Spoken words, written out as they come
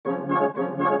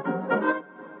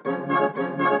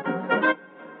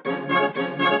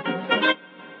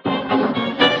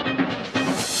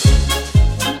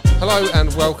Hello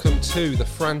and welcome to the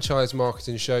Franchise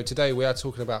Marketing Show. Today we are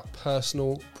talking about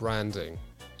personal branding.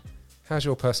 How's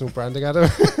your personal branding, Adam?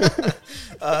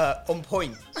 On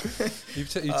point.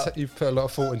 You've put a lot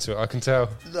of thought into it, I can tell.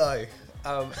 No,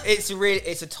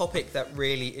 it's a topic that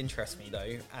really interests me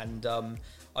though, and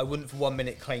I wouldn't for 1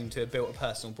 minute claim to have built a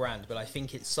personal brand, but I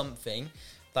think it's something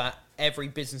that every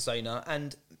business owner,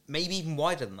 and maybe even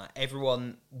wider than that,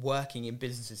 everyone working in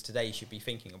businesses today should be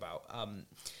thinking about.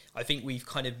 I think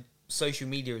social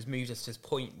media has moved us to this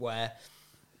point where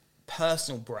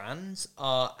personal brands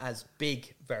are as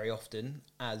big very often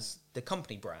as the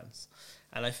company brands.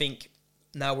 And I think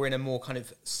now we're in a more kind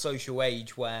of social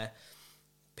age where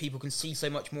people can see so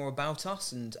much more about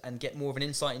us and get more of an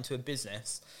insight into a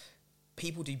business.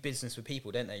 People do business with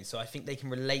people, don't they? So I think they can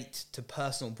relate to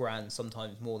personal brands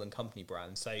sometimes more than company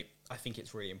brands. So I think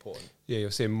it's really important. Yeah,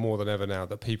 you're seeing more than ever now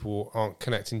that people aren't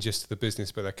connecting just to the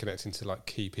business, but they're connecting to like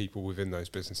key people within those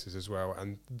businesses as well.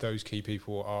 And those key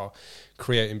people are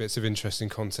creating bits of interesting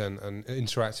content and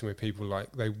interacting with people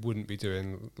like they wouldn't be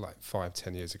doing like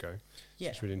 5-10 years ago. Yeah.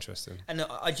 It's really interesting. And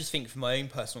I just think from my own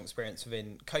personal experience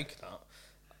within Coconut,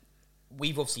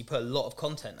 we've obviously put a lot of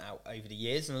content out over the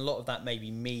years, and a lot of that may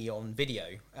be me on video.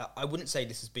 I wouldn't say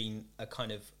this has been a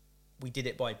kind of, we did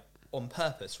it on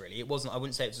purpose, really. It wasn't, I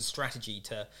wouldn't say it was a strategy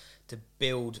to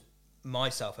build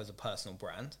myself as a personal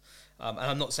brand. And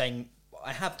I'm not saying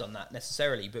I have done that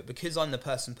necessarily, but because I'm the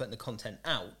person putting the content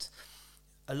out,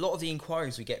 a lot of the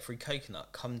inquiries we get through Coconut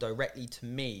come directly to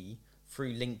me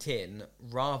through LinkedIn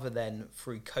rather than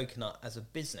through Coconut as a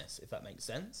business, if that makes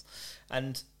sense.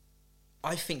 And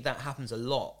I think that happens a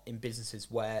lot in businesses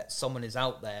where someone is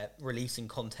out there releasing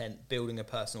content, building a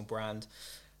personal brand,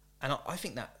 and I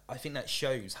think that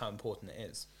shows how important it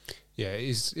is. Yeah,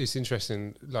 it's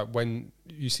interesting. Like when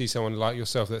you see someone like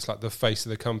yourself that's like the face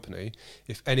of the company,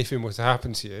 if anything was to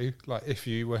happen to you, like if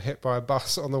you were hit by a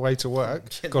bus on the way to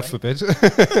work, God forbid,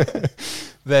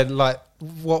 then like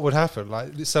what would happen?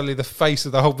 Like suddenly the face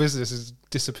of the whole business has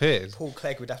disappeared. Paul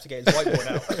Clegg would have to get his whiteboard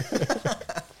out.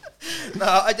 No,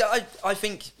 I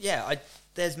think,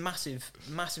 there's massive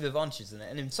advantages in it.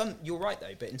 And in some, you're right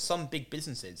though, but in some big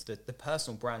businesses, the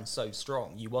personal brand's so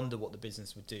strong, you wonder what the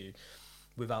business would do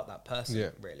without that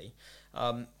person, really.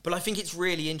 But I think it's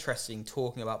really interesting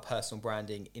talking about personal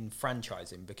branding in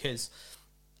franchising, because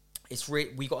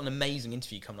we got an amazing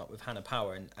interview coming up with Hannah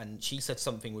Power, and she said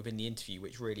something within the interview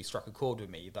which really struck a chord with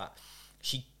me, that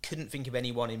she couldn't think of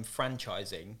anyone in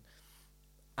franchising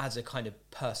as a kind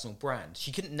of personal brand.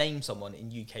 She couldn't name someone in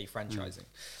UK franchising.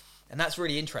 And that's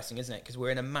really interesting, isn't it? Because we're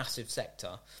in a massive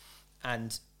sector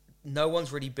and no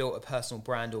one's really built a personal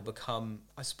brand or become,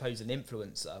 I suppose, an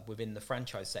influencer within the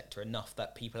franchise sector enough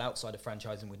that people outside of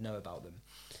franchising would know about them.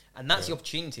 And that's the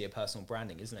opportunity of personal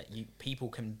branding, isn't it? People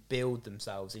can build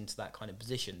themselves into that kind of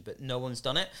position, but no one's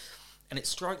done it. And it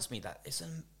strikes me that it's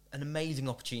an amazing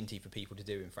opportunity for people to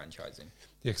do in franchising.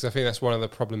 Yeah, because I think that's one of the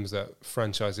problems that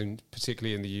franchising,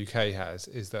 particularly in the UK, has,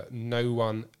 is that no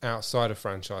one outside of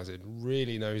franchising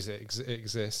really knows it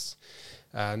exists.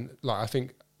 And like I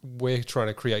think we're trying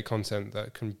to create content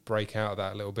that can break out of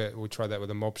that a little bit. We tried that with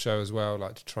the Mob Show as well,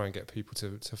 like to try and get people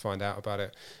to find out about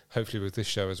it. Hopefully with this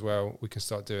show as well, we can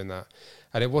start doing that.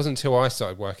 And it wasn't until I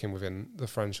started working within the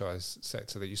franchise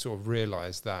sector that you sort of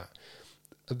realise that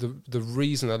the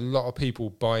reason a lot of people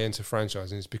buy into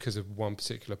franchising is because of one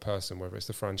particular person, whether it's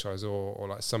the franchisor or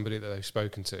like somebody that they've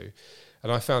spoken to.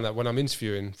 And I found that when I'm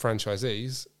interviewing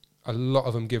franchisees, a lot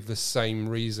of them give the same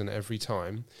reason every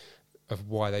time of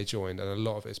why they joined, and a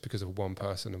lot of it's because of one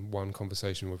person and one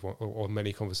conversation with one, or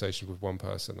many conversations with one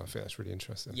person. I think that's really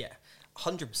interesting. Yeah,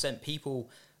 100%. People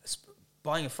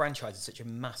buying a franchise is such a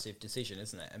massive decision,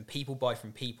 isn't it? And people buy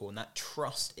from people, and that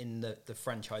trust in the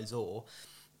franchisor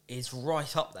is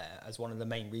right up there as one of the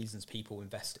main reasons people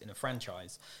invest in a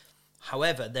franchise.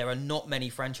 However, there are not many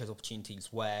franchise opportunities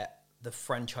where the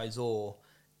franchisor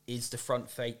is the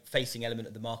front-facing element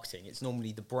of the marketing. It's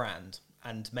normally the brand,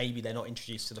 and maybe they're not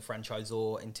introduced to the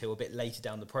franchisor until a bit later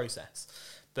down the process.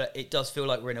 But it does feel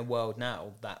like we're in a world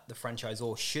now that the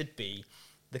franchisor should be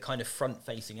the kind of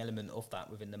front-facing element of that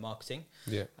within the marketing.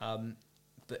 Yeah.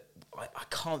 But I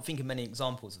can't think of many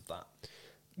examples of that.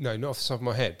 No, not off the top of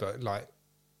my head, but like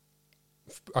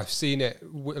I've seen it,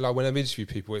 like when I've interviewed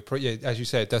people, as you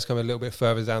said, it does come a little bit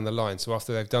further down the line. So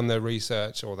after they've done their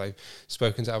research or they've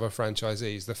spoken to other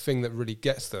franchisees, the thing that really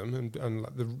gets them and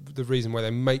the reason why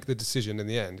they make the decision in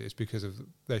the end is because of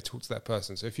they talk to that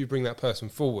person. So if you bring that person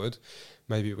forward,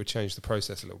 maybe it would change the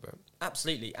process a little bit.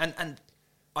 Absolutely. And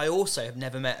I also have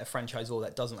never met a franchisor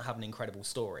that doesn't have an incredible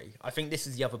story. I think this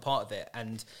is the other part of it.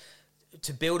 And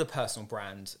to build a personal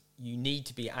brand, you need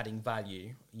to be adding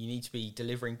value. You need to be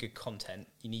delivering good content.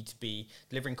 You need to be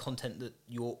delivering content that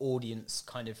your audience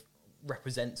kind of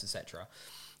represents, etc.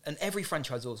 And every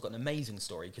franchisor has got an amazing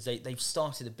story because they've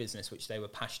started a business which they were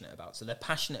passionate about. So they're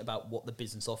passionate about what the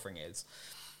business offering is.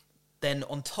 Then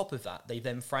on top of that, they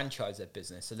then franchise their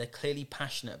business. So they're clearly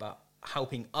passionate about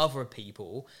helping other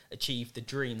people achieve the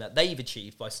dream that they've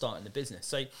achieved by starting the business.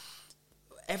 So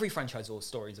every franchisor's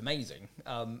story is amazing.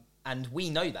 And we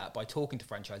know that by talking to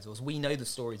franchisors. We know the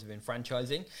stories within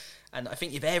franchising. And I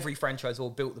think if every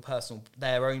franchisor built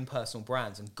their own personal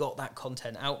brands and got that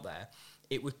content out there,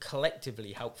 it would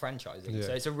collectively help franchising. Yeah.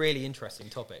 So it's a really interesting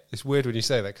topic. It's weird when you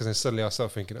say that because then suddenly I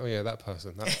start thinking, oh yeah, that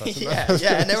person.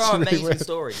 Yeah, and there are amazing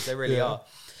stories. There really are.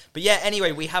 But yeah,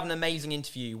 anyway, we have an amazing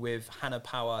interview with Hannah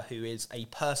Power, who is a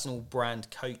personal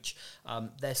brand coach.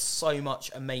 There's so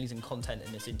much amazing content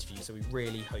in this interview, so we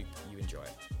really hope you enjoy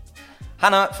it.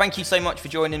 Hannah, thank you so much for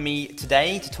joining me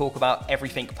today to talk about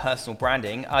everything personal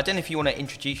branding. I don't know if you want to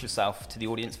introduce yourself to the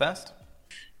audience first.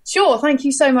 Sure. Thank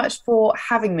you so much for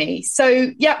having me.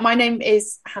 So, yeah, my name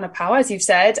is Hannah Power, as you've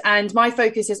said, and my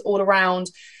focus is all around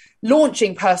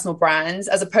launching personal brands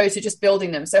as opposed to just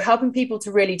building them. So helping people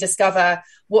to really discover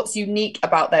what's unique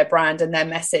about their brand and their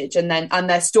message and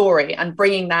their story and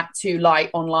bringing that to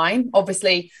light online.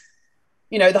 Obviously,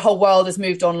 you know, the whole world has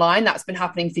moved online. That's been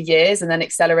happening for years and then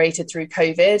accelerated through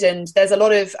COVID. And there's a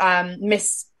lot of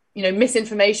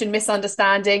misinformation,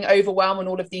 misunderstanding, overwhelm, and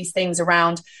all of these things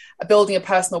around building a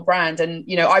personal brand. And,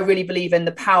 you know, I really believe in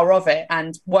the power of it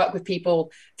and work with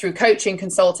people through coaching,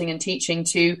 consulting, and teaching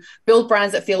to build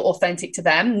brands that feel authentic to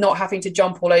them, not having to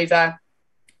jump all over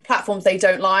platforms they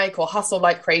don't like or hustle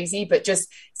like crazy, but just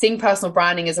seeing personal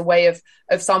branding as a way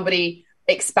of somebody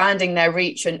expanding their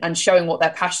reach and showing what they're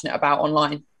passionate about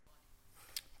online.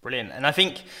 Brilliant. And I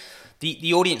think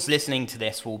the audience listening to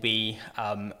this will be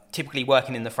typically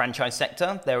working in the franchise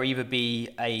sector. They'll either be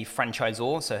a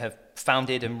franchisor, so have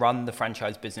founded and run the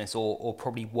franchise business, or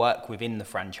probably work within the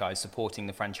franchise, supporting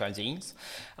the franchisees.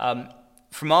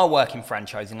 From our work in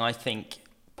franchising, I think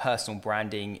personal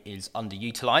branding is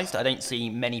underutilized. I don't see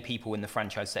many people in the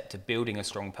franchise sector building a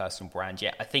strong personal brand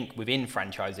yet. I think within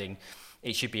franchising,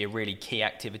 it should be a really key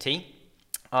activity.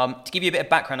 To give you a bit of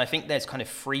background, I think there's kind of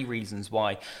 3 reasons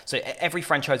why. So every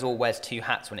franchisor wears 2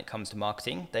 hats when it comes to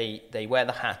marketing. They wear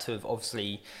the hat of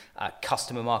obviously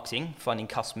customer marketing, finding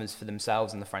customers for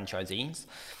themselves and the franchisees,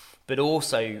 but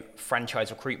also franchise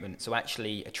recruitment. So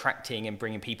actually attracting and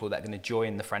bringing people that are going to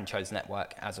join the franchise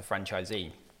network as a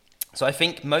franchisee. So I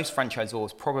think most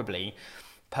franchisors probably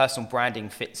personal branding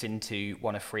fits into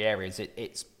one of 3 areas.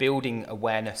 It's building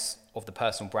awareness of the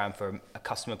personal brand from a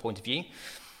customer point of view,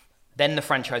 then the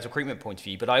franchise recruitment point of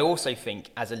view. But I also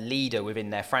think as a leader within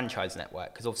their franchise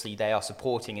network, because obviously they are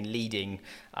supporting and leading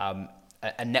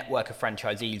a network of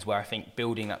franchisees, where I think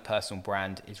building that personal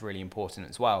brand is really important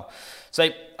as well. So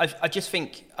I just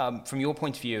think from your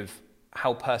point of view of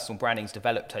how personal branding's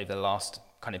developed over the last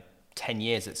kind of 10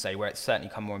 years, let's say, where it's certainly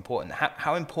become more important,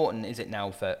 how important is it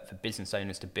now for business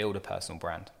owners to build a personal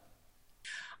brand?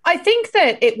 I think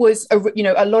that it was, a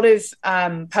lot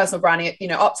of personal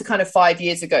branding, up to kind of 5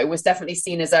 years ago was definitely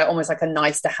seen as almost like a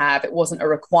nice to have. It wasn't a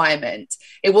requirement.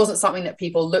 It wasn't something that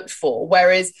people looked for.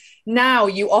 Whereas now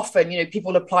you often,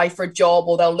 people apply for a job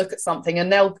or they'll look at something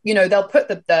and they'll put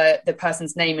the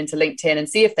person's name into LinkedIn and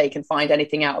see if they can find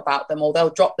anything out about them, or they'll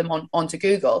drop them onto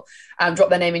Google, drop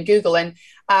their name in Google. And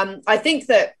I think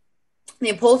that the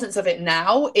importance of it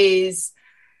now is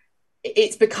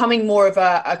it's becoming more of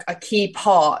a key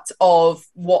part of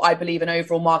what I believe an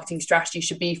overall marketing strategy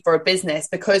should be for a business,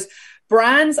 because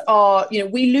brands are,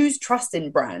 we lose trust in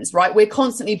brands, right? We're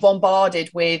constantly bombarded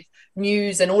with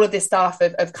news and all of this stuff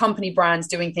of company brands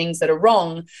doing things that are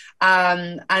wrong.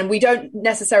 And we don't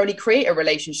necessarily create a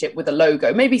relationship with a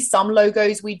logo. Maybe some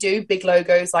logos we do, big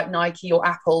logos like Nike or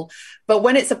Apple. But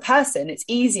when it's a person, it's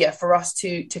easier for us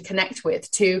to connect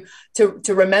with, to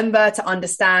remember, to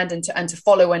understand, and to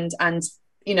follow and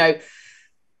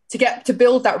to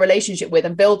build that relationship with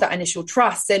and build that initial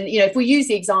trust. And, if we use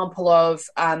the example of,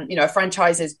 a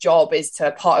franchisor's job is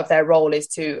part of their role is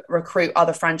to recruit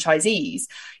other franchisees,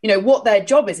 what their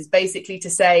job is basically to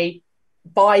say,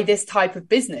 buy this type of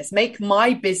business, make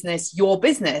my business your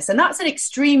business. And that's an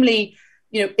extremely,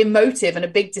 emotive and a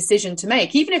big decision to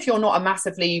make, even if you're not a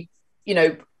massively,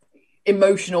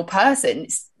 emotional person.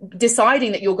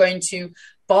 Deciding that you're going to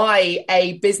buy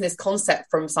a business concept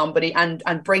from somebody and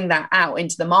bring that out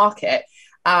into the market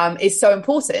is so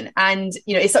important. And,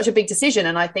 it's such a big decision.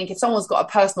 And I think if someone's got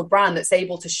a personal brand that's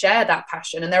able to share that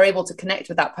passion and they're able to connect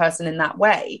with that person in that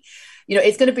way,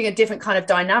 it's going to bring a different kind of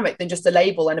dynamic than just a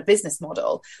label and a business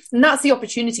model. And that's the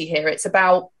opportunity here. It's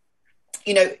about,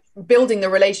 building the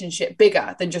relationship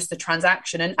bigger than just the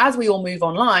transaction. And as we all move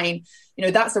online,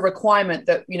 that's a requirement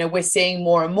that, we're seeing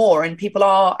more and more. And people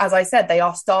are, as I said, they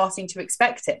are starting to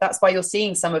expect it. That's why you're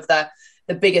seeing some of the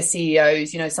bigger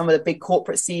CEOs, some of the big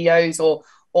corporate CEOs or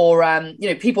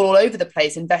people all over the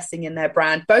place investing in their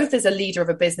brand, both as a leader of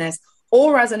a business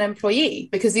or as an employee,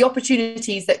 because the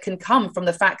opportunities that can come from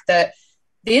the fact that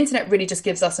the internet really just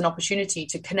gives us an opportunity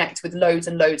to connect with loads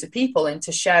and loads of people and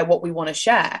to share what we want to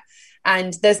share.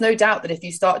 And there's no doubt that if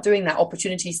you start doing that,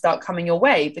 opportunities start coming your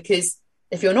way, because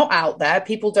if you're not out there,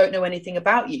 people don't know anything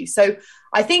about you. So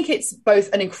I think it's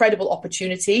both an incredible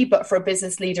opportunity, but for a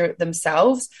business leader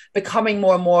themselves, becoming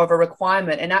more and more of a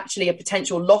requirement, and actually a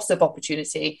potential loss of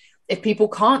opportunity if people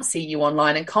can't see you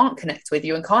online and can't connect with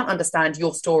you and can't understand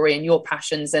your story and your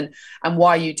passions and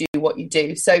why you do what you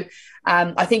do. So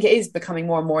I think it is becoming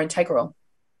more and more integral.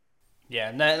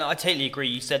 Yeah, no, I totally agree.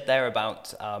 You said there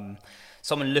about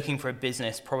someone looking for a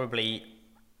business, probably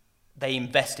they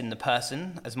invest in the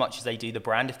person as much as they do the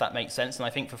brand, if that makes sense. And I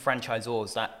think for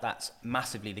franchisors, that's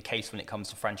massively the case when it comes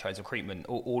to franchise recruitment.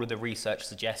 All of the research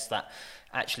suggests that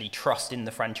actually trust in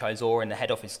the franchisor and the head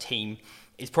office team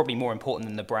is probably more important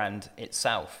than the brand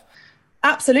itself.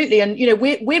 Absolutely. And,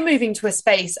 we're moving to a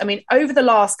space, over the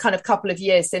last kind of couple of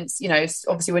years since,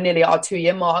 obviously we're nearly at our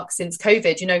 2-year mark since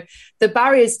COVID, the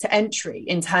barriers to entry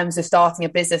in terms of starting a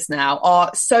business now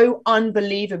are so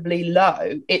unbelievably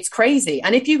low. It's crazy.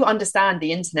 And if you understand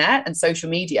the internet and social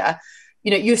media,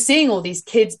 you're seeing all these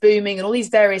kids booming and all these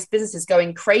various businesses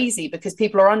going crazy because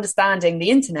people are understanding the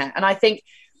internet. And I think,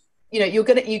 you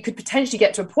could potentially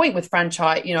get to a point with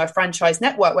a franchise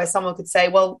network where someone could say,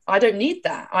 well, I don't need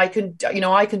that. I can do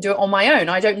it on my own.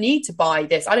 I don't need to buy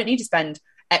this. I don't need to spend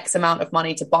X amount of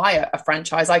money to buy a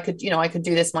franchise. I could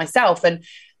do this myself. And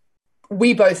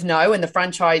we both know, and the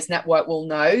franchise network will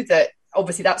know, that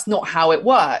obviously that's not how it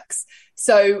works.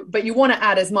 So, but you want to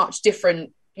add as much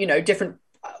different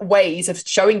ways of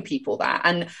showing people that,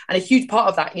 and a huge part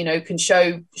of that can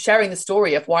sharing the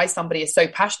story of why somebody is so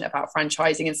passionate about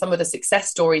franchising and some of the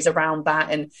success stories around that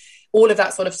and all of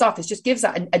that sort of stuff. It just gives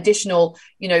that an additional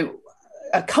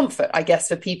a comfort, I guess,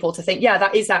 for people to think, yeah,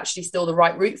 that is actually still the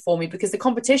right route for me, because the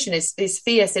competition is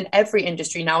fierce in every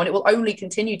industry now, and it will only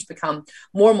continue to become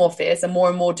more and more fierce and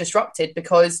more disrupted,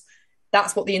 because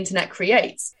that's what the internet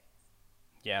creates.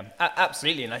 Yeah,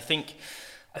 absolutely. And I think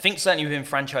certainly within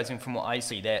franchising, from what I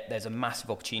see, there's a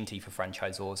massive opportunity for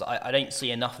franchisors. I don't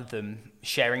see enough of them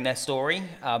sharing their story,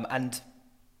 and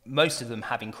most of them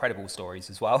have incredible stories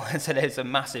as well. So there's a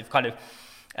massive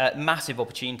massive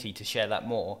opportunity to share that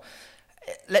more.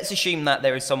 Let's assume that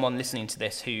there is someone listening to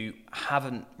this who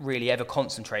haven't really ever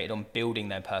concentrated on building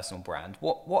their personal brand.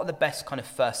 What are the best kind of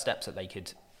first steps that they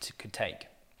could take?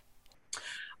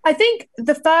 I think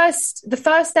the first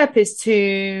step is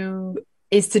to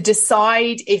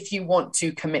decide if you want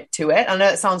to commit to it. I know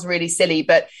it sounds really silly,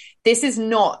 but this is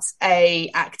not a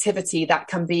activity that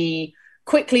can be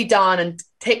quickly done and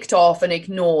ticked off and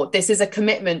ignored. This is a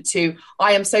commitment to,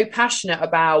 I am so passionate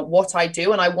about what I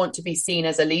do and I want to be seen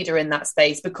as a leader in that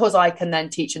space, because I can then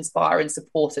teach, inspire and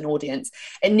support an audience.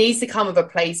 It needs to come from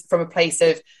a place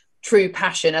of true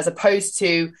passion, as opposed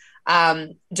to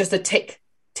just a tick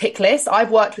list.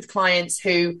 I've worked with clients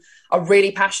who are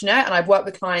really passionate, and I've worked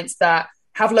with clients that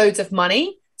have loads of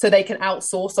money so they can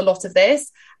outsource a lot of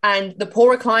this. And the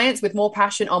poorer clients with more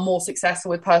passion are more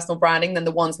successful with personal branding than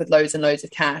the ones with loads and loads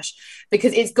of cash,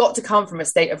 because it's got to come from a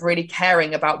state of really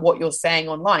caring about what you're saying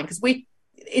online. Because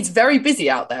it's very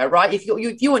busy out there, right? If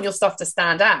you want your stuff to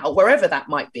stand out, wherever that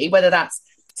might be, whether that's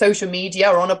social media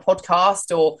or on a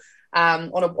podcast or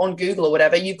on Google or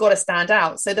whatever, you've got to stand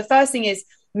out. So the first thing is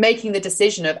making the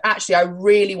decision of, actually, I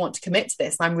really want to commit to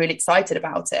this and I'm really excited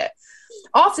about it.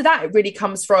 After that, it really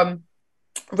comes from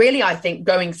I think,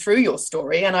 going through your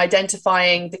story and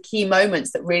identifying the key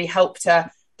moments that really help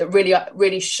that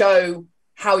really show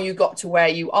how you got to where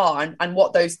you are, and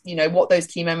what those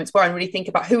key moments were, and really think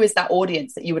about who is that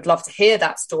audience that you would love to hear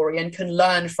that story and can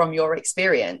learn from your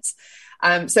experience.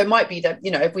 So it might be that,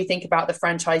 if we think about the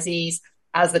franchisees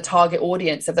as the target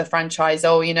audience of the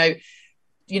franchisor,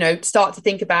 start to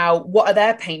think about, what are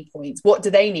their pain points? What do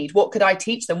they need? What could I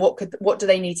teach them? What do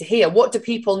they need to hear? What do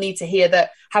people need to hear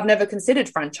that have never considered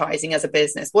franchising as a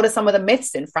business? What are some of the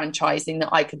myths in franchising that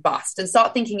I could bust? And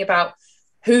start thinking about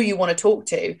who you want to talk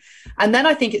to. And then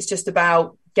I think it's just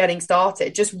about getting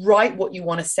started. Just write what you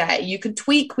want to say. You can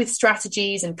tweak with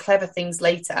strategies and clever things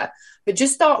later, but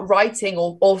just start writing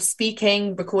or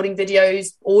speaking, recording videos,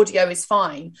 audio is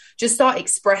fine. Just start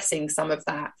expressing some of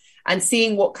that. and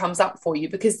seeing what comes up for you,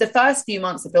 because the first few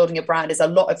months of building a brand is a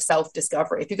lot of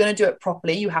self-discovery. If you're going to do it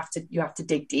properly, you have to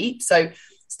dig deep. So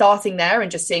starting there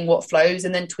and just seeing what flows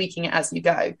and then tweaking it as you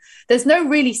go. There's no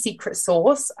really secret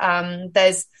sauce. I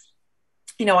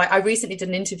recently did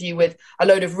an interview with a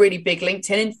load of really big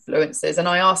LinkedIn influencers, and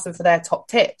I asked them for their top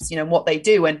tips, what they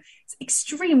do. And it's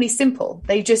extremely simple.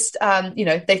 They just,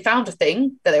 they found a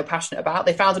thing that they were passionate about.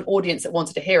 They found an audience that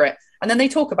wanted to hear it. And then they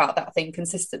talk about that thing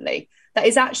consistently. That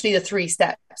is actually the 3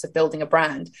 steps of building a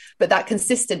brand. But that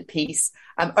consistent piece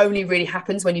only really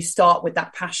happens when you start with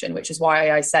that passion, which is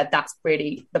why I said that's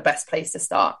really the best place to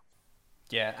start.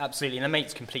 Yeah, absolutely. And that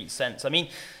makes complete sense. I mean,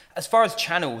 as far as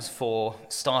channels for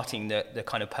starting the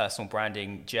kind of personal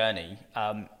branding journey,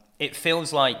 it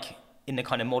feels like in the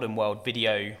kind of modern world,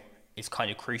 video is kind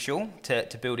of crucial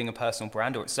to building a personal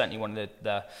brand, or it's certainly one of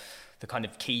the kind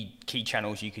of key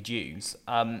channels you could use.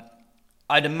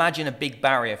 I'd imagine a big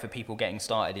barrier for people getting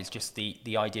started is just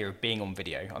the idea of being on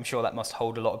video. I'm sure that must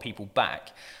hold a lot of people back.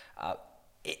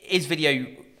 Is video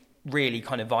really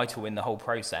kind of vital in the whole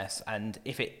process? And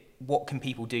what can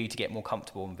people do to get more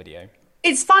comfortable on video?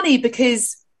 It's funny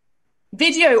because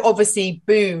video obviously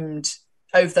boomed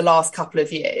over the last couple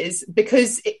of years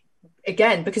because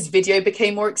video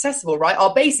became more accessible, right?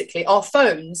 Our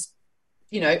phones,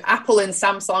 Apple and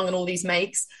Samsung and all these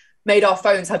makes made our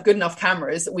phones have good enough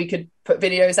cameras that we could put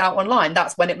videos out online.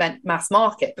 That's when it meant mass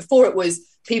market. Before it was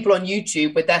people on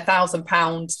YouTube with their £1,000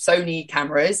 Sony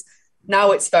cameras.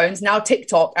 Now it's phones. Now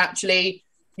TikTok, actually,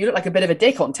 you look like a bit of a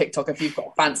dick on TikTok if you've got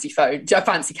a fancy phone, a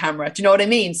fancy camera. Do you know what I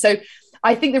mean? So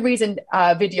I think the reason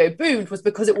video boomed was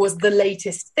because it was the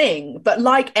latest thing. But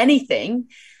like anything,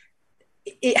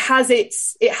 it has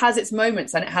its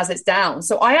moments and it has its downs.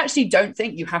 So I actually don't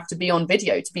think you have to be on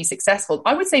video to be successful.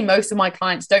 I would say most of my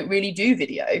clients don't really do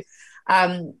video.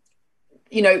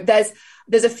 There's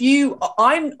a few.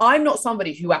 I'm not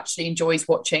somebody who actually enjoys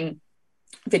watching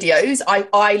videos.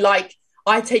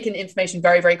 I take in information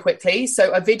very, very quickly.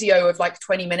 So a video of like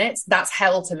 20 minutes, that's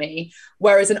hell to me.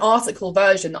 Whereas an article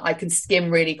version that I can skim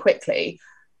really quickly,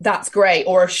 that's great.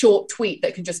 Or a short tweet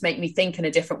that can just make me think in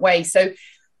a different way. So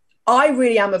I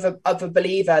really am of a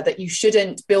believer that you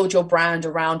shouldn't build your brand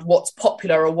around what's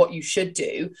popular or what you should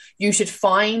do. You should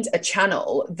find a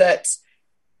channel that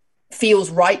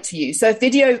feels right to you. So if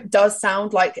video does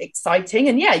sound like exciting,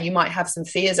 and yeah, you might have some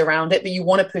fears around it, but you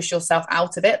want to push yourself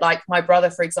out of it. Like my brother,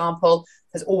 for example,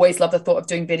 has always loved the thought of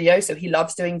doing video. So he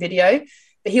loves doing video,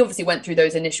 but he obviously went through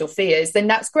those initial fears. Then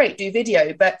that's great, do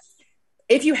video. But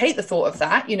if you hate the thought of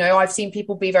that, I've seen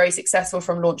people be very successful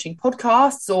from launching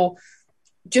podcasts or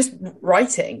just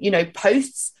writing,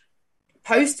 posts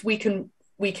we can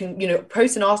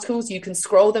post in articles, you can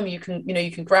scroll them, you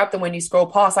can grab them when you scroll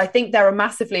past. I think there are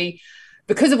massively,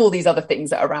 because of all these other things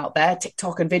that are out there,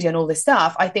 TikTok and video and all this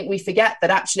stuff, I think we forget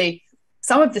that actually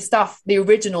some of the stuff, the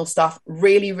original stuff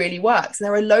really, really works. And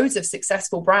there are loads of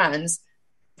successful brands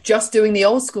just doing the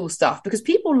old school stuff because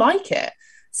people like it.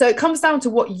 So it comes down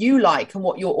to what you like and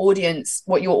what your audience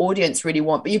really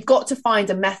want. But you've got to find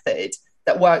a method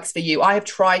that works for you. I have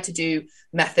tried to do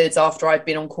methods after I've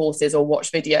been on courses or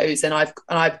watched videos, and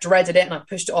I've dreaded it and I've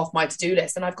pushed it off my to-do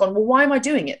list, and I've gone, well, why am I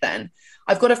doing it then?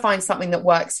 I've got to find something that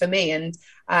works for me. And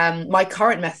my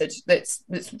current method that's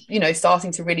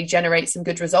starting to really generate some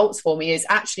good results for me is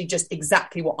actually just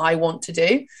exactly what I want to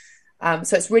do.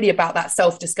 So it's really about that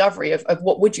self-discovery of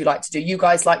what would you like to do? You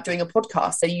guys like doing a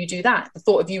podcast, so you do that. The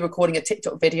thought of you recording a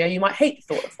TikTok video, you might hate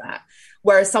the thought of that,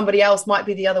 whereas somebody else might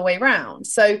be the other way around.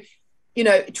 So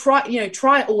try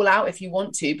it all out if you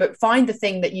want to, but find the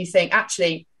thing that you think,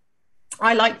 actually,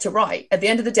 I like to write. At the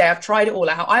end of the day, I've tried it all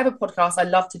out. I have a podcast. I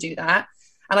love to do that.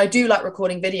 And I do like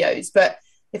recording videos. But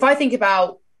if I think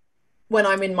about when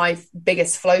I'm in my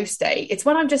biggest flow state, it's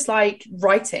when I'm just like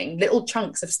writing little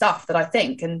chunks of stuff that I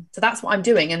think. And so that's what I'm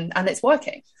doing, and it's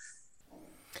working.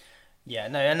 Yeah,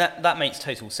 no, and that makes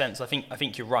total sense. I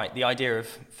think you're right. The idea of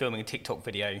filming a TikTok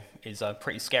video is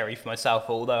pretty scary for myself,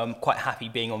 although I'm quite happy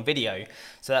being on video.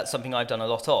 So that's something I've done a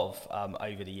lot of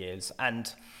over the years.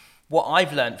 And what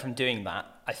I've learned from doing that,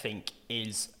 I think,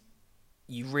 is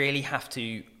you really have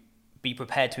to be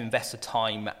prepared to invest the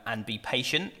time and be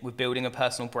patient with building a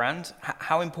personal brand.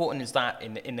 How important is that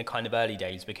in the kind of early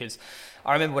days? Because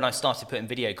I remember when I started putting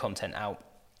video content out,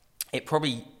 it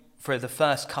probably, for the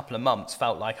first couple of months,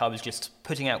 felt like I was just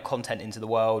putting out content into the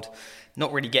world,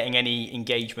 not really getting any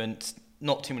engagement,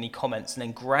 not too many comments, and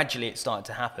then gradually it started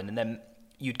to happen. And then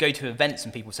you'd go to events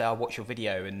and people say, "I'll watch your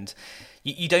video," and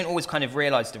you don't always kind of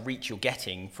realize the reach you're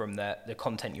getting from the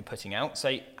content you're putting out.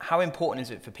 So how important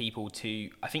is it for people to,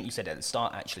 I think you said at the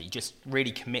start actually, just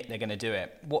really commit they're going to do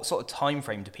it? What sort of time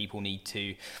frame do people need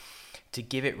to to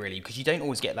give it, really, because you don't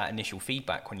always get that initial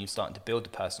feedback when you're starting to build a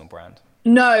personal brand.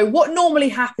 No, what normally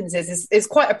happens is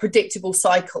quite a predictable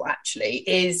cycle, actually,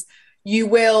 is you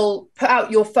will put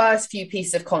out your first few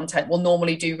pieces of content will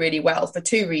normally do really well for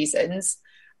two reasons.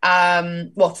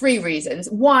 Three reasons.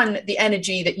 One, the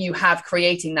energy that you have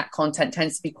creating that content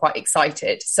tends to be quite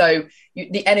excited. So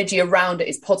the energy around it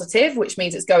is positive, which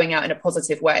means it's going out in a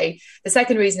positive way. The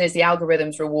second reason is the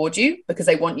algorithms reward you because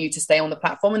they want you to stay on the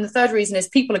platform. And the third reason is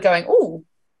people are going, oh,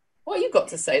 what you've got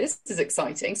to say, this is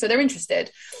exciting. So they're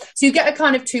interested. So you get a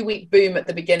kind of 2-week boom at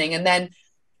the beginning, and then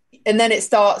it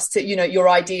starts to, your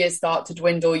ideas start to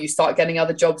dwindle. You start getting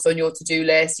other jobs on your to-do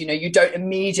list. You don't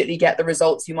immediately get the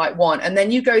results you might want. And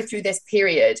then you go through this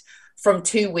period from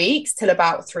 2 weeks till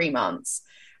about 3 months.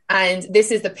 And this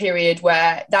is the period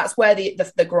where that's where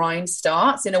the grind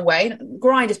starts, in a way.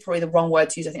 Grind is probably the wrong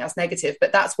word to use. I think that's negative,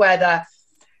 but that's where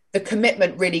the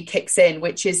commitment really kicks in,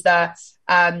 which is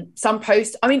some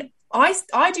posts. I mean,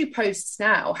 I do posts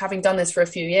now, having done this for a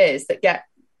few years, that get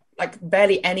like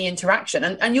barely any interaction.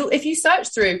 And if you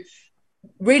search through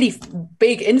really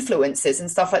big influencers and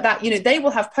stuff like that, they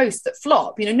will have posts that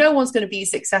flop. No one's going to be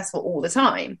successful all the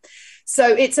time. So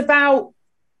it's about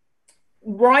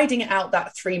riding it out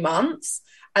that 3 months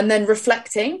and then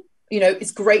reflecting.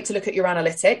 It's great to look at your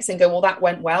analytics and go, well, that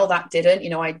went well, that didn't,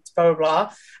 I blah, blah,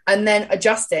 blah, and then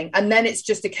adjusting. And then it's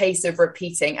just a case of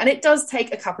repeating. And it does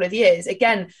take a couple of years.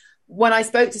 Again, when I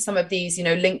spoke to some of these,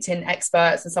 LinkedIn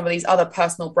experts and some of these other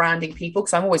personal branding people,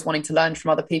 because I'm always wanting to learn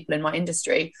from other people in my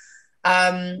industry,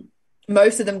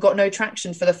 most of them got no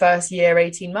traction for the first year,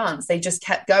 18 months. They just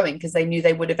kept going because they knew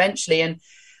they would eventually. And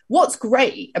what's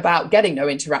great about getting no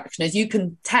interaction is you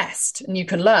can test and you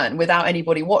can learn without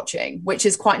anybody watching, which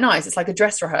is quite nice. It's like a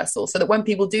dress rehearsal, so that when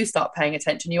people do start paying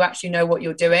attention, you actually know what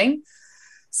you're doing.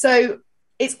 So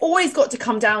it's always got to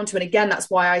come down to, and again, that's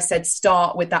why I said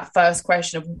start with that first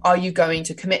question of, are you going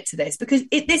to commit to this? Because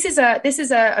this is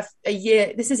a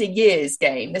year's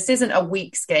game. This isn't a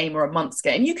week's game or a month's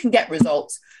game. You can get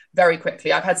results very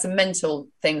quickly. I've had some mental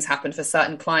things happen for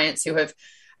certain clients who have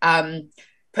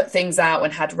put things out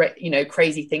and had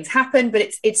crazy things happen, but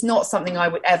it's not something I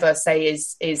would ever say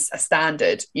is a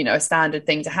standard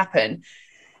thing to happen.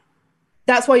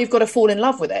 That's why you've got to fall in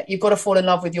love with it. You've got to fall in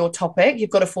love with your topic.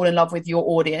 You've got to fall in love with your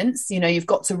audience. You've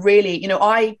got to really,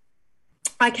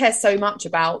 I care so much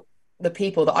about the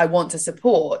people that I want to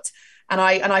support. And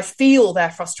I feel their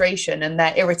frustration and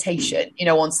their irritation,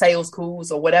 on sales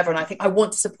calls or whatever. And I think I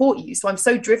want to support you. So I'm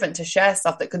so driven to share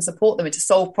stuff that can support them and to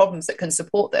solve problems that can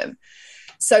support them.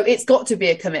 So it's got to be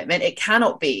a commitment. It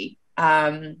cannot be,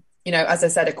 as I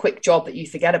said, a quick job that you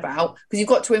forget about, because you've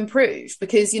got to improve.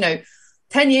 Because,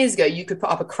 10 years ago, you could put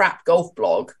up a crap golf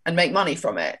blog and make money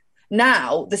from it.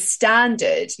 Now, the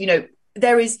standard,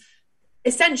 there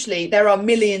are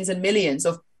millions and millions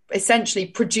of essentially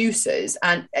producers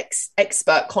and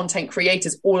expert content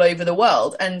creators all over the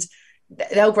world, and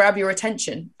they'll grab your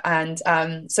attention. And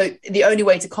so the only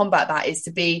way to combat that is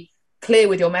to be clear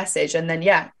with your message and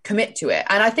then, commit to it.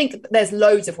 And I think there's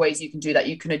loads of ways you can do that.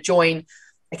 You can join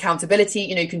accountability,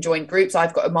 you can join groups.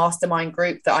 I've got a mastermind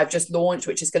group that I've just launched,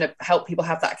 which is going to help people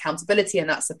have that accountability and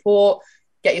that support.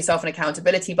 Get yourself an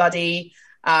accountability buddy.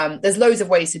 There's loads of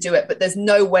ways to do it, but there's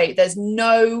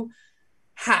no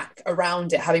hack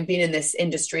around it. Having been in this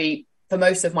industry for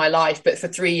most of my life, but for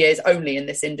 3 years only in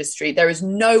this industry, there is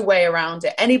no way around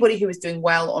it. Anybody who is doing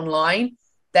well online,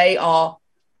 they are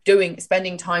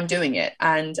spending time doing it,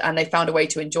 and they found a way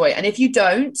to enjoy it. And if you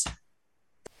don't,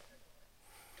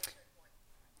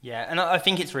 and I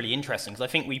think it's really interesting, because I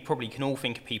think we probably can all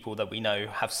think of people that we know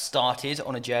have started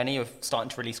on a journey of starting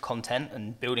to release content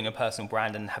and building a personal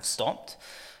brand and have stopped.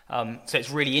 So it's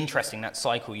really interesting, that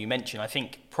cycle you mentioned. I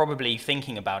think probably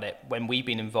thinking about it when we've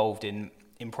been involved in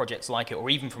projects like it, or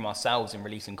even from ourselves in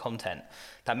releasing content,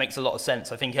 that makes a lot of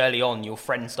sense. I think early on your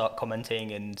friends start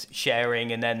commenting and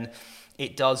sharing, and then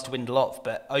it does dwindle off.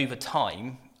 But over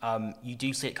time, you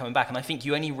do see it coming back. And I think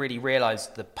you only really realize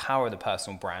the power of the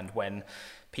personal brand when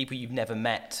people you've never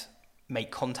met make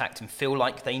contact and feel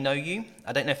like they know you.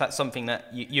 I don't know if that's something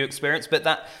that you experience, but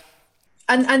that...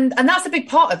 And that's a big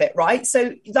part of it, right?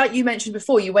 So like you mentioned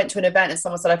before, you went to an event and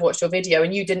someone said, I've watched your video,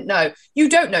 and you didn't know. You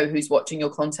don't know who's watching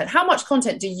your content. How much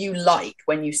content do you like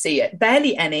when you see it?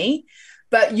 Barely any,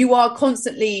 but you are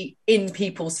constantly in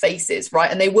people's faces,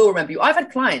 right? And they will remember you. I've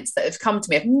had clients that have come to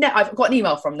me. I've got an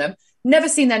email from them, never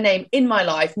seen their name in my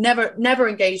life, never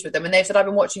engaged with them. And they've said, I've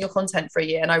been watching your content for a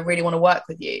year and I really want to work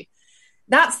with you.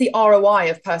 That's the ROI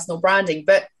of personal branding.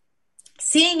 But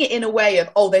seeing it in a way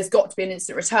of, there's got to be an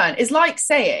instant return is like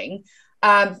saying,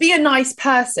 be a nice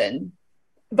person,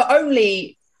 but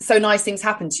only so nice things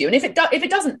happen to you. And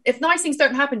if nice things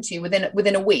don't happen to you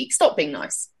within a week, stop being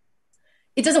nice.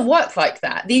 It doesn't work like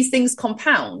that. These things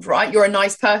compound, right? You're a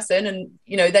nice person, and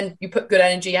then you put good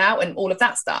energy out and all of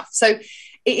that stuff. So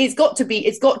it's got to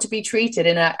be treated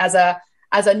as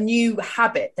a new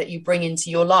habit that you bring into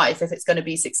your life if it's going to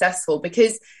be successful.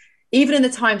 Because even in the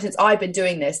time since I've been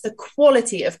doing this, the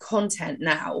quality of content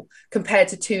now compared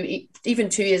to even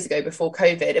 2 years ago before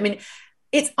COVID, I mean,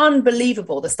 it's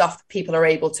unbelievable the stuff that people are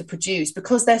able to produce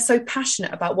because they're so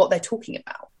passionate about what they're talking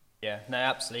about. Yeah, no,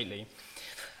 absolutely.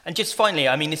 And just finally,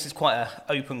 I mean, this is quite an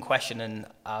open question, and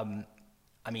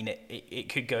I mean, it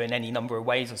could go in any number of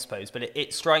ways, I suppose, but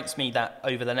it strikes me that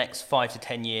over the next 5 to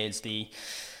 10 years, the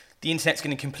internet's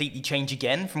going to completely change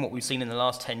again from what we've seen in the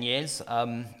last 10 years.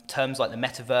 Terms like the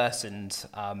metaverse and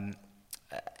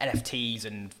NFTs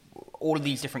and all of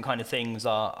these different kind of things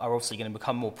are obviously going to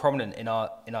become more prominent in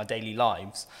our daily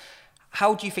lives.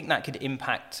 How do you think that could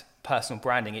impact personal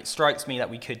branding? It strikes me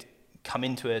that we could come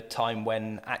into a time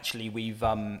when actually we're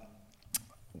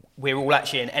all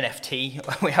actually an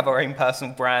NFT. We have our own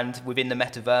personal brand within the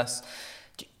metaverse.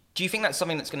 Do you think that's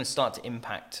something that's going to start to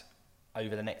impact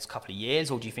over the next couple of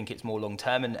years, or do you think it's more long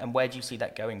term? And where do you see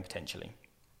that going potentially?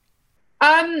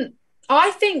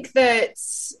 I think that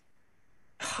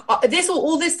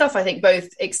all this stuff, I think, both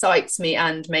excites me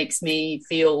and makes me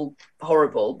feel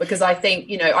horrible, because I think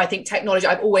technology,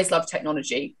 I've always loved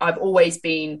technology. I've always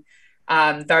been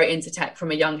very into tech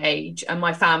from a young age, and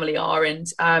my family are.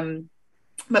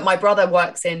 But my brother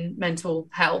works in mental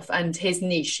health, and his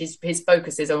niche, his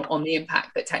focus is on the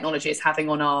impact that technology is having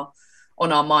on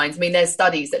our minds. I mean, there's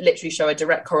studies that literally show a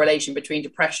direct correlation between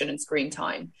depression and screen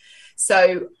time.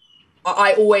 So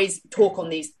I always talk on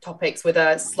these topics with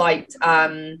a slight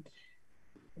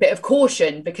bit of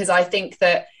caution, because I think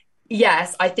that,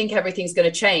 yes, I think everything's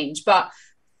going to change. But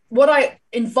what I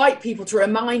invite people to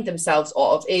remind themselves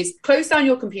of is close down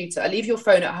your computer, leave your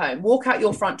phone at home, walk out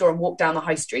your front door and walk down the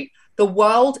high street. The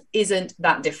world isn't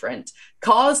that different.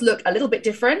 Cars look a little bit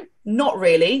different. Not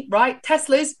really, right?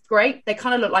 Teslas, great. They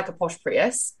kind of look like a posh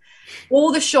Prius.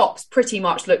 All the shops pretty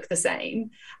much look the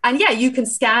same. And yeah, you can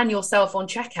scan yourself on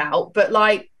checkout, but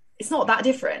it's not that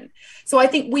different. So I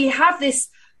think we have this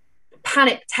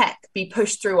panic tech be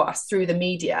pushed through us through the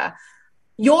media.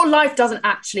 Your life doesn't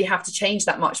actually have to change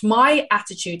that much. My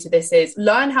attitude to this is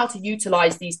learn how to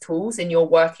utilize these tools in your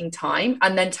working time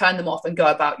and then turn them off and go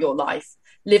about your life.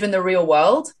 Live in the real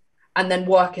world and then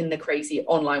work in the crazy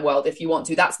online world if you want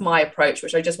to. That's my approach,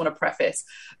 which I just want to preface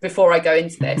before I go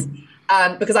into this,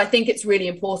 because I think it's really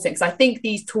important. Because I think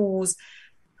these tools,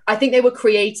 I think they were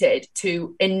created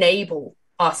to enable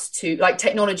us to, like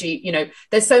technology,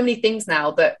 there's so many things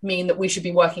now that mean that we should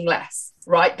be working less,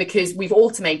 right? Because we've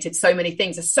automated so many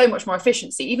things. There's so much more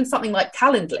efficiency. Even something like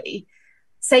Calendly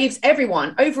saves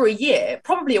everyone over a year,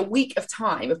 probably a week of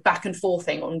time of back and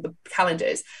forthing on the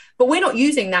calendars. But we're not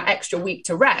using that extra week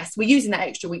to rest. We're using that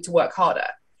extra week to work harder.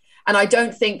 And I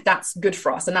don't think that's good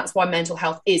for us. And that's why mental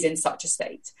health is in such a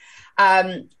state.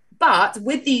 But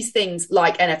with these things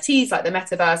like NFTs, like the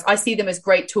metaverse, I see them as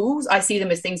great tools. I see them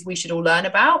as things we should all learn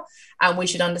about and we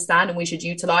should understand and we should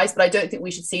utilize. But I don't think we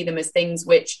should see them as things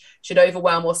which should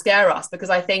overwhelm or scare us,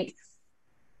 because I think,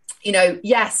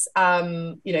 yes,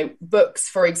 books,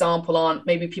 for example,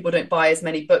 maybe people don't buy as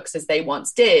many books as they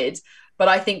once did. But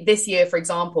I think this year, for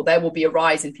example, there will be a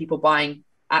rise in people buying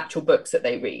actual books that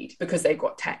they read because they've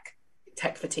got tech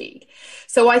fatigue.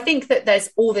 So I think that there's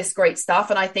all this great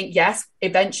stuff. And I think, yes,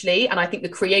 eventually, and I think the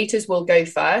creators will go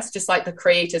first, just like the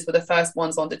creators were the first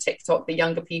ones onto TikTok, the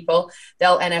younger people,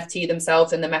 they'll NFT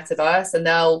themselves in the metaverse and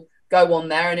they'll go on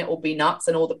there and it will be nuts,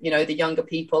 and all the, the younger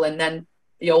people, and then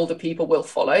the older people will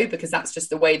follow, because that's just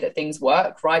the way that things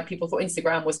work, right? People thought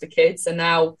Instagram was for kids, and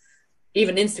now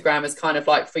even Instagram is kind of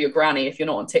like for your granny if you're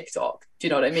not on TikTok. Do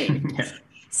you know what I mean? Yeah.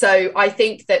 So I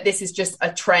think that this is just a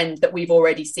trend that we've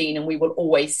already seen and we will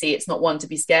always see. It's not one to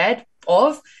be scared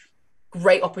of.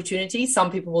 Great opportunity.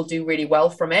 Some people will do really well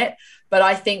from it. But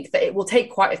I think that it will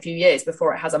take quite a few years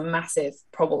before it has a massive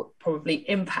probably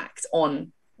impact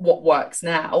on what works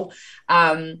now.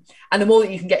 And the more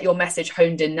that you can get your message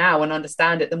honed in now and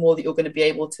understand it, the more that you're going to be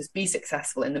able to be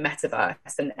successful in the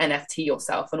metaverse and NFT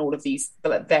yourself and all of these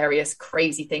various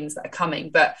crazy things that are coming.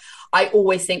 But I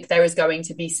always think there is going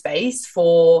to be space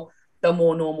for the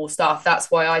more normal stuff.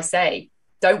 That's why I say,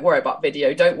 don't worry about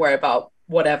video, don't worry about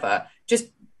whatever, just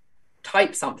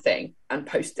type something and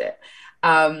post it.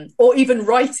 Or even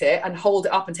write it and hold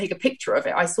it up and take a picture of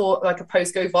it. I saw like a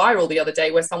post go viral the other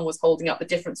day where someone was holding up the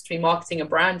difference between marketing and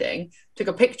branding, took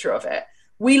a picture of it.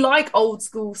 We like old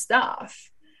school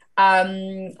stuff.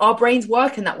 our brains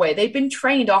work in that way. They've been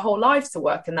trained our whole lives to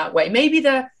work in that way. Maybe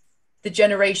the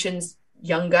generations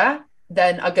younger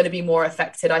then are going to be more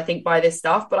affected, I think, by this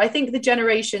stuff. But I think the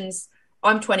generations,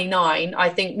 I'm 29, I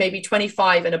think maybe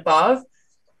 25 and above,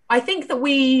 I think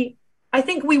we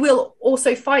will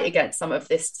also fight against some of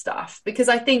this stuff, because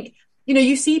I think, you know,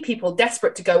 you see people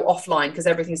desperate to go offline because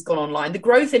everything's gone online. The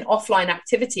growth in offline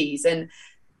activities and,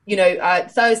 you know,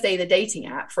 Thursday, the dating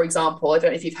app, for example, I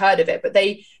don't know if you've heard of it, but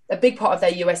a big part of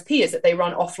their USP is that they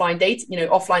run offline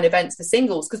offline events for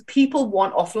singles, because people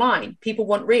want offline, people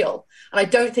want real. And I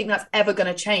don't think that's ever going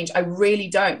to change. I really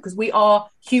don't, because we are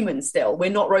humans still.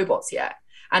 We're not robots yet.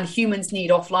 And humans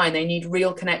need offline. They need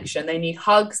real connection. They need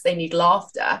hugs. They need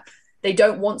laughter. They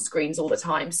don't want screens all the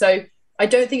time. So I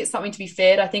don't think it's something to be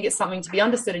feared. I think it's something to be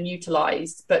understood and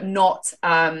utilized, but not,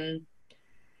 not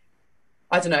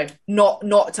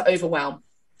to overwhelm.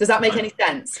 Does that make any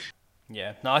sense?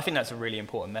 Yeah, no, I think that's a really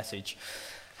important message.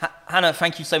 Hannah,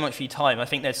 thank you so much for your time. I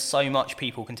think there's so much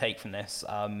people can take from this.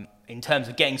 In terms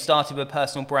of getting started with a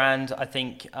personal brand, I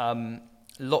think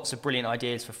lots of brilliant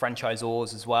ideas for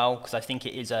franchisors as well, because I think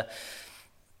it is a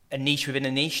niche within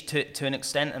a niche to an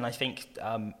extent, and I think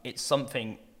it's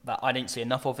something that I don't see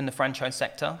enough of in the franchise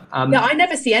sector. Yeah, I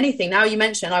never see anything. Now you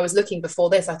mentioned, I was looking before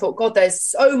this, I thought, God, there's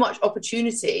so much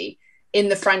opportunity in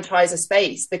the franchiser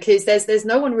space, because there's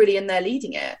no one really in there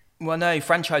leading it. Well, no,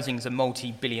 franchising is a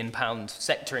multi-billion pound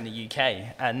sector in the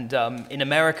UK, and in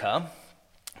America,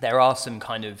 there are some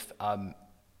kind of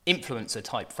influencer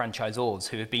type franchisors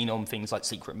who have been on things like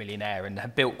Secret Millionaire and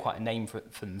have built quite a name for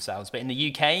themselves. But in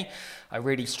the UK, I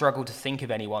really struggle to think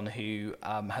of anyone who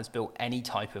has built any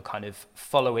type of kind of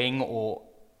following or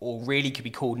really could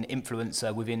be called an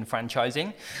influencer within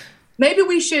franchising. Maybe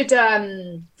we should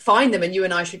find them and you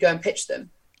and I should go and pitch them.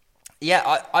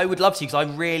 Yeah, I would love to, because I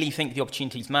really think the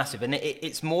opportunity is massive. And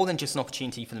it's more than just an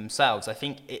opportunity for themselves. I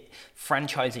think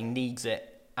franchising needs it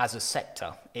as a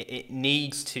sector. It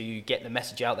needs to get the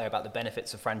message out there about the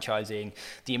benefits of franchising,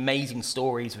 the amazing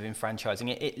stories within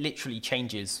franchising. It literally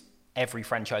changes every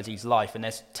franchisee's life, and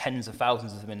there's tens of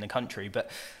thousands of them in the country. But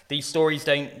these stories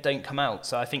don't come out.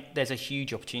 So I think there's a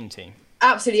huge opportunity.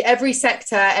 Absolutely. Every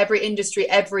sector, every industry,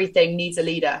 everything needs a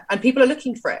leader, and people are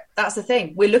looking for it. That's the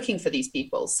thing. We're looking for these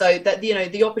people. So that, you know,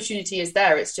 the opportunity is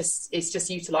there. It's just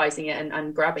utilizing it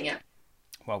and grabbing it.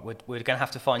 Well, we're going to have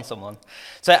to find someone.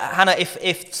 So Hannah,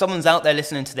 if someone's out there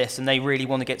listening to this and they really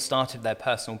want to get started with their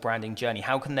personal branding journey,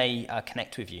 how can they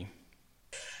connect with you?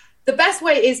 The best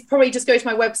way is probably just go to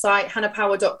my website,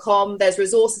 hannahpower.com. There's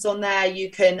resources on there. You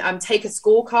can take a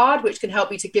scorecard, which can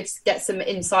help you to get some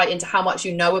insight into how much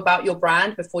you know about your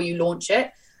brand before you launch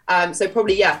it. So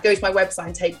probably, go to my website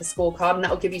and take the scorecard, and that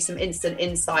will give you some instant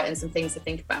insight and some things to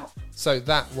think about. So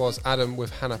that was Adam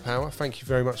with Hannah Power. Thank you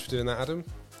very much for doing that, Adam.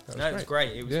 It was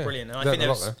great. It was brilliant. And I think there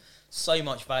was so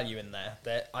much value in there.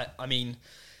 I mean,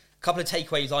 a couple of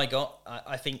takeaways I got.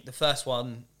 I think the first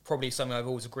one, probably something I've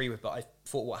always agreed with, but I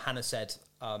thought what Hannah said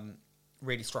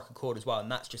really struck a chord as well, and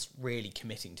that's just really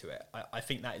committing to it. I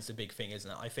think that is the big thing, isn't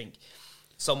it? I think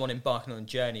someone embarking on a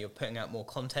journey of putting out more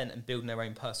content and building their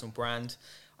own personal brand,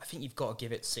 I think you've got to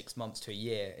give it 6 months to a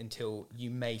year until you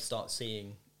may start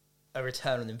seeing a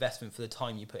return on investment for the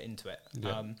time you put into it.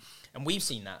 Yeah. And we've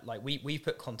seen that. Like we've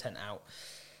put content out,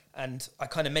 and I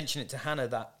kind of mentioned it to Hannah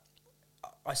that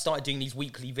I started doing these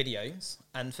weekly videos,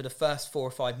 and for the first 4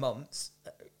 or 5 months,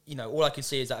 you know, all I could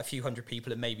see is that a few hundred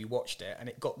people had maybe watched it, and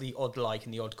it got the odd like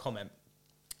and the odd comment.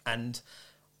 And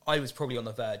I was probably on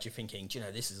the verge of thinking, do you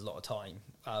know, this is a lot of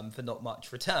time for not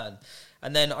much return.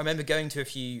 And then I remember going to a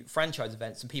few franchise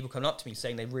events and people coming up to me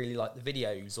saying they really liked the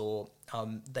videos, or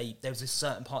there was a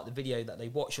certain part of the video that they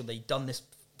watched, or they'd done this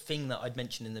thing that I'd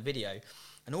mentioned in the video.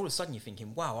 And all of a sudden you're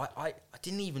thinking, wow, I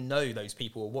didn't even know those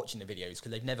people were watching the videos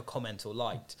because they've never commented or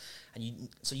liked. And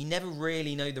so you never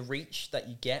really know the reach that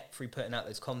you get through putting out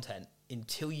this content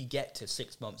until you get to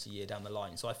 6 months, a year down the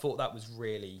line. So I thought that was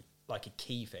really like a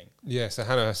key thing. Yeah, so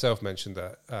Hannah herself mentioned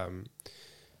that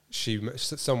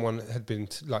someone had been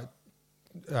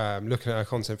looking at her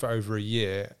content for over a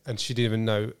year, and she didn't even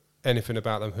know anything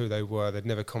about them, who they were. They'd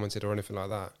never commented or anything like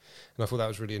that. And I thought that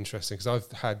was really interesting, because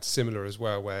I've had similar as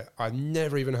well, where I've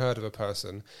never even heard of a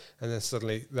person, and then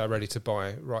suddenly they're ready to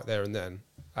buy right there and then.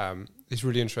 It's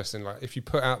really interesting. Like, if you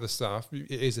put out the stuff, it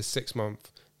is a 6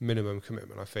 month minimum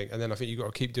commitment, I think. And then I think you've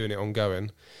got to keep doing it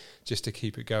ongoing just to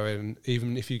keep it going.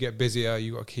 Even if you get busier,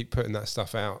 you've got to keep putting that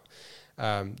stuff out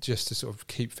just to sort of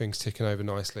keep things ticking over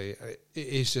nicely. It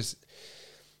is just,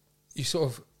 you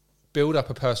sort of build up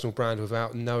a personal brand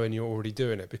without knowing you're already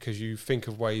doing it, because you think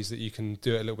of ways that you can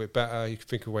do it a little bit better. You can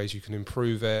think of ways you can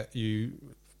improve it. You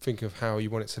think of how you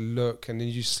want it to look, and then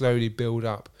you slowly build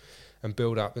up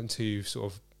until you've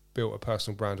sort of built a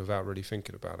personal brand without really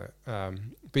thinking about it.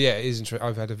 But yeah, it is interesting.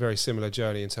 I've had a very similar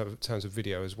journey in terms of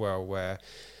video as well, where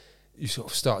you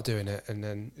sort of start doing it and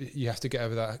then you have to get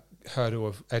over that hurdle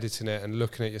of editing it and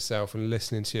looking at yourself and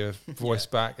listening to your voice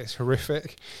back. It's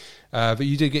horrific. But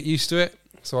you do get used to it.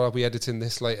 So I'll be editing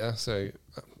this later, so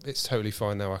it's totally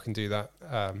fine now. I can do that.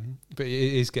 But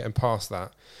it is getting past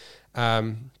that.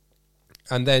 And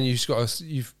then you've got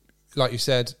to, like you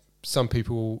said, some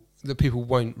people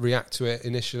won't react to it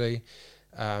initially,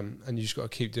 and you just got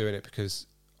to keep doing it, because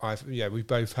we've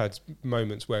both had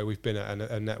moments where we've been at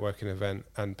a networking event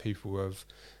and people have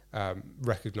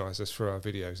recognised us for our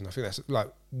videos, and I think that's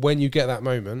like when you get that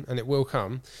moment, and it will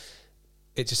come.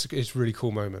 It's a really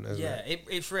cool moment, isn't it?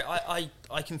 Yeah,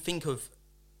 I can think of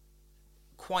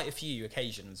quite a few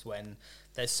occasions when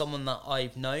there's someone that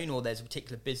I've known, or there's a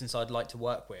particular business I'd like to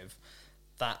work with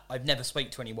that I've never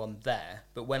spoke to anyone there,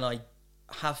 but when I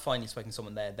have finally spoken to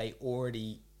someone there, they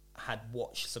already had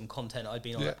watched some content I'd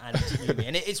been on and knew me.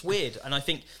 And it's weird, and I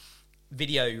think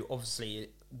video obviously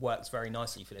works very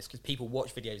nicely for this, because people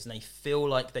watch videos and they feel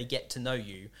like they get to know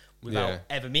you without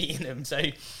ever meeting them. So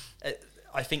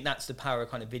I think that's the power of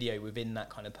kind of video within that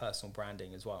kind of personal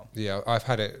branding as well. Yeah, I've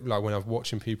had it like when I'm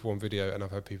watching people on video, and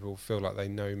I've had people feel like they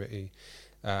know me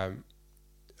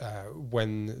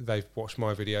when they've watched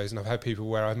my videos, and I've had people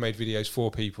where I've made videos for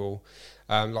people.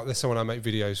 Like there's someone I make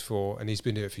videos for, and he's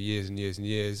been doing it for years and years and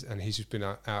years, and he's just been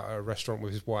out at a restaurant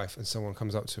with his wife, and someone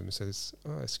comes up to him and says,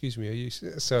 "Oh, excuse me, are you so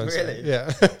and so?" Really?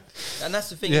 Yeah. And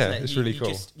that's the thing, isn't it? It's really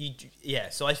cool.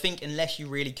 So I think unless you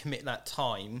really commit that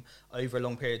time over a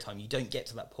long period of time, you don't get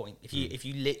to that point. If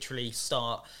you literally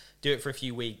do it for a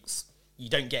few weeks, you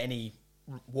don't get any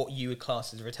what you would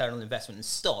class as a return on investment and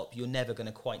stop, you're never going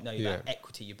to quite know that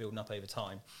equity you're building up over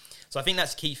time. So I think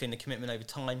that's the key thing, the commitment over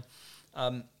time.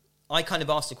 I kind of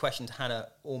asked a question to Hannah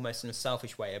almost in a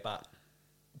selfish way about,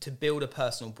 to build a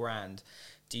personal brand,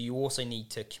 do you also need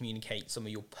to communicate some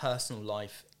of your personal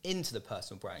life into the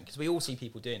personal brand? Because we all see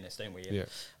people doing this, don't we?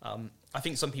 And, I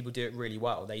think some people do it really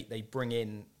well. They bring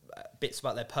in bits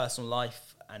about their personal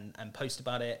life and post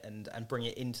about it and bring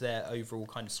it into their overall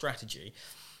kind of strategy.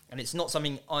 And it's not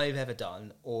something I've ever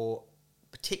done or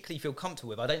particularly feel comfortable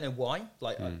with. I don't know why.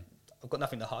 I've got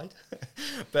nothing to hide.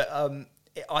 But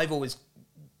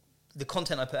the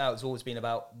content I put out has always been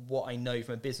about what I know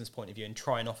from a business point of view and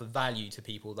try and offer value to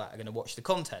people that are going to watch the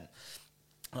content.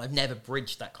 And I've never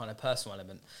bridged that kind of personal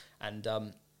element. And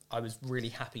I was really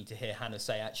happy to hear Hannah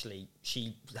say, actually,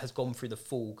 she has gone through the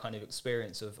full kind of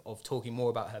experience of talking more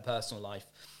about her personal life,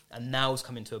 and now has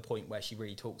come to a point where she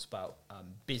really talks about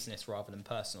business rather than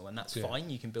personal, and that's fine.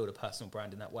 You can build a personal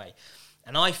brand in that way.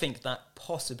 And I think that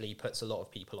possibly puts a lot of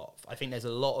people off. I think there's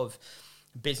a lot of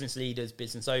business leaders,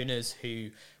 business owners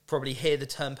who probably hear the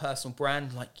term personal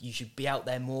brand, like you should be out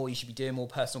there more, you should be doing more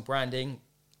personal branding,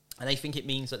 and they think it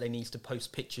means that they need to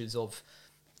post pictures of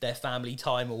their family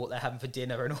time or what they're having for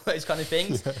dinner and all those kind of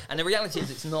things. And the reality is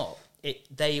it's not.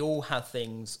 They all have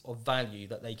things of value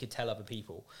that they could tell other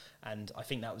people. And I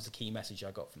think that was the key message I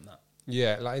got from that.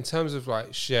 Yeah, like in terms of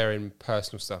like sharing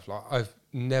personal stuff, like I've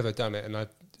never done it. And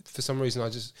for some reason, I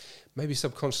just maybe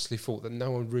subconsciously thought that no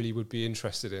one really would be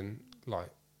interested in like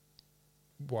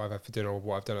what I've had for dinner or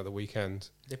what I've done at the weekend.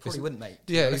 They probably wouldn't, mate.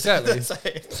 Yeah, exactly.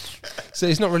 So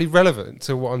it's not really relevant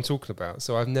to what I'm talking about.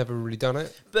 So I've never really done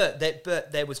it. But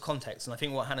there was context. And I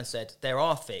think what Hannah said, there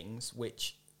are things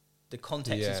which the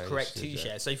context is correct to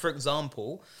share. So, for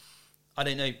example, I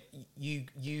don't know,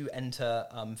 you enter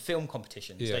film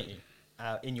competitions, don't you?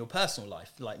 In your personal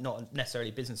life, like not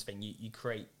necessarily a business thing. You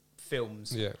create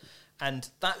films. Yeah. And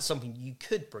that's something you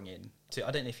could bring in to,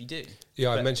 I don't know if you do. Yeah,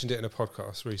 I mentioned it in a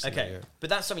podcast recently. Okay, but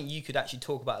that's something you could actually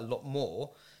talk about a lot more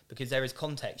because there is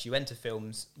context. You enter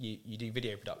films, you do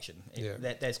video production.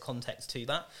 There's context to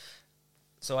that.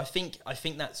 So I think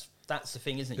that's the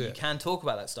thing, isn't it? Yeah. You can talk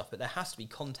about that stuff, but there has to be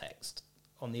context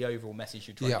on the overall message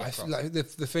you're trying to get across. Like the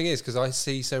thing is, because I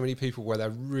see so many people where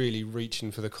they're really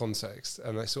reaching for the context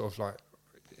and they sort of like,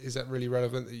 is that really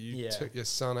relevant that you took your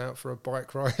son out for a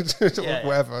bike ride or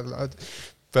whatever?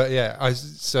 But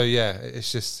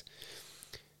it's just,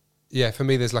 for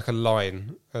me, there's like a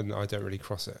line and I don't really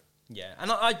cross it. Yeah,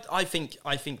 and I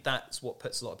think that's what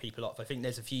puts a lot of people off. I think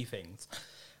there's a few things.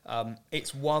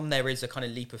 It's one, there is a kind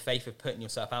of leap of faith of putting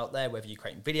yourself out there, whether you're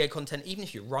creating video content, even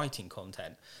if you're writing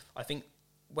content. I think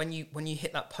when you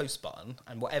hit that post button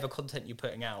and whatever content you're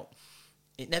putting out,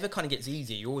 it never kind of gets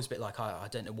easier. You're always a bit like, I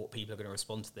don't know what people are going to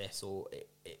respond to this, or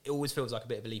it always feels like a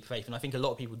bit of a leap of faith. And I think a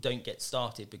lot of people don't get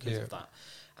started because of that.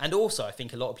 And also, I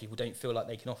think a lot of people don't feel like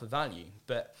they can offer value.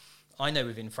 But I know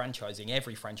within franchising,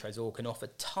 every franchisor can offer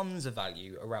tons of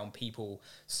value around people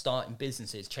starting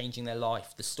businesses, changing their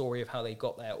life, the story of how they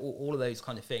got there, all of those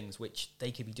kind of things, which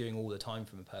they could be doing all the time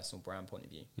from a personal brand point of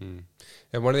view.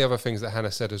 And one of the other things that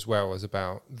Hannah said as well was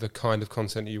about the kind of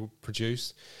content you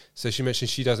produce. So she mentioned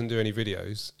she doesn't do any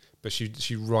videos, but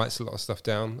she writes a lot of stuff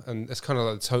down, and it's kind of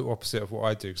like the total opposite of what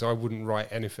I do, because I wouldn't write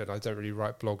anything. I don't really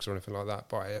write blogs or anything like that,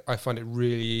 but I find it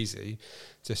really easy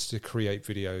just to create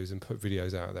videos and put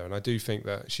videos out there. And I do think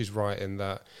that she's right in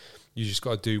that you just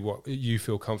got to do what you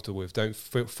feel comfortable with. Don't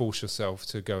force yourself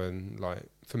to go and, like,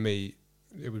 for me,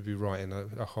 it would be writing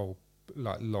a whole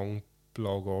like long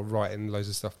blog or writing loads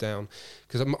of stuff down,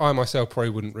 because I myself probably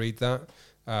wouldn't read that.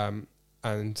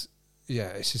 And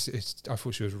yeah, I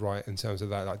thought she was right in terms of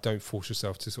that. Like, don't force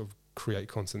yourself to sort of create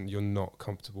content you're not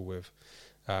comfortable with.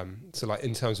 So, like,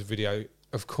 in terms of video,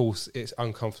 of course, it's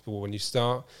uncomfortable when you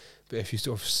start, but if you're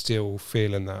sort of still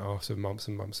feeling that after months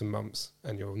and months and months,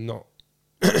 and you're not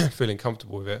feeling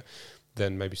comfortable with it,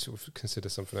 then maybe sort of consider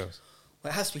something else.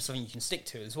 Well, it has to be something you can stick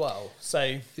to as well. So,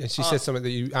 and she said something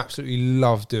that you absolutely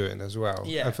love doing as well.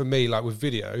 Yeah. And for me, like with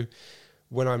video,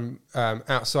 when I'm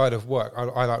outside of work,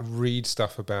 I like read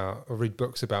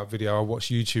books about video. I watch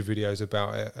YouTube videos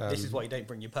about it. This is why you don't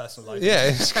bring your personal life. Yeah,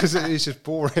 it's because it's just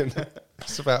boring.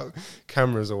 It's about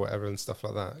cameras or whatever and stuff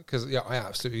like that. Because yeah, I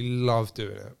absolutely love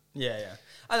doing it. Yeah, yeah.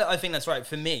 I think that's right.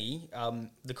 For me,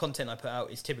 the content I put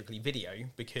out is typically video,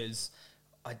 because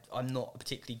I'm not a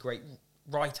particularly great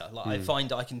writer. Like, I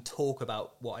find I can talk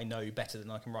about what I know better than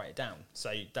I can write it down.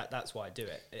 So that's why I do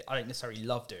it. I don't necessarily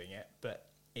love doing it, but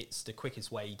it's the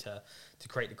quickest way to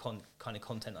create the kind of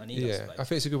content I need. Yeah, I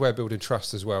think it's a good way of building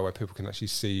trust as well, where people can actually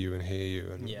see you and hear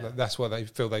you, and that's why they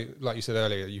feel like you said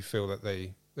earlier, you feel that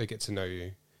they get to know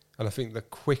you. And I think the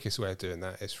quickest way of doing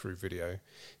that is through video.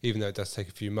 Even though it does take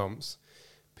a few months,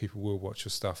 people will watch your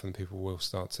stuff and people will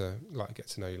start to like get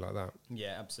to know you like that.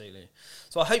 Yeah, absolutely.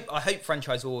 So I hope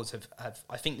franchisors have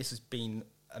I think this has been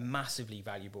a massively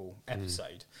valuable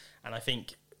episode, and I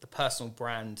think the personal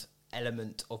brand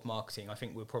element of marketing, I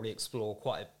think we'll probably explore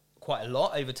quite a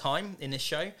lot over time in this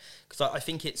show, because I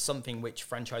think it's something which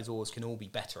franchisors can all be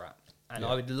better at. And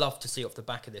I would love to see off the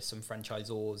back of this some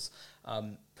franchisors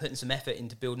putting some effort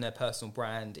into building their personal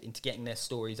brand, into getting their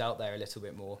stories out there a little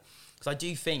bit more, because I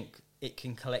do think it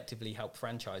can collectively help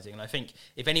franchising. And I think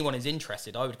if anyone is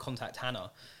interested, I would contact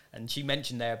Hannah. And she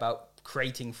mentioned there about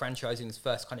creating franchising's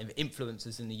first kind of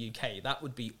influencers in the UK. That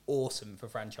would be awesome for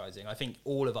franchising. I think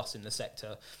all of us in the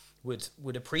sector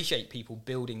would appreciate people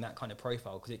building that kind of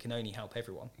profile, because it can only help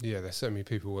everyone. Yeah, there's so many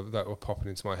people that were popping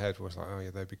into my head where I was like, oh yeah,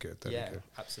 they'd be good. Be good.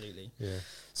 Absolutely. Yeah.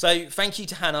 So thank you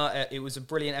to Hannah. It was a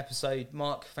brilliant episode.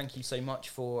 Mark, thank you so much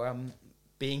for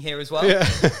being here as well. Yeah.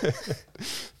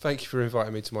 Thank you for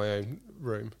inviting me to my own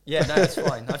room. Yeah, no, that's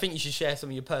fine. I think you should share some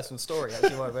of your personal story,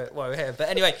 actually, while we're here. But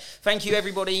anyway, thank you,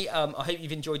 everybody. I hope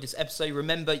you've enjoyed this episode.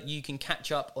 Remember, you can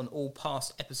catch up on all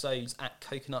past episodes at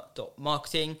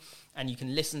coconut.marketing, and you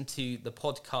can listen to the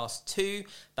podcast too.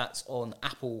 That's on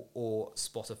Apple or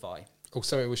Spotify.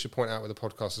 Also, we should point out with the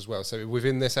podcast as well. So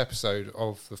within this episode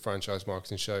of the Franchise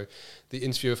Marketing Show, the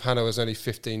interview of Hannah was only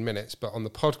 15 minutes, but on the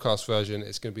podcast version,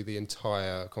 it's going to be the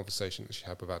entire conversation that she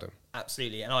had with Adam.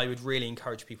 Absolutely. And I would really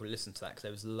encourage people to listen to that, because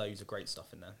there was loads of great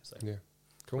stuff in there. So yeah,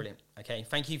 cool. Brilliant. Okay,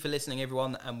 thank you for listening,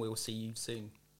 everyone, and we'll see you soon.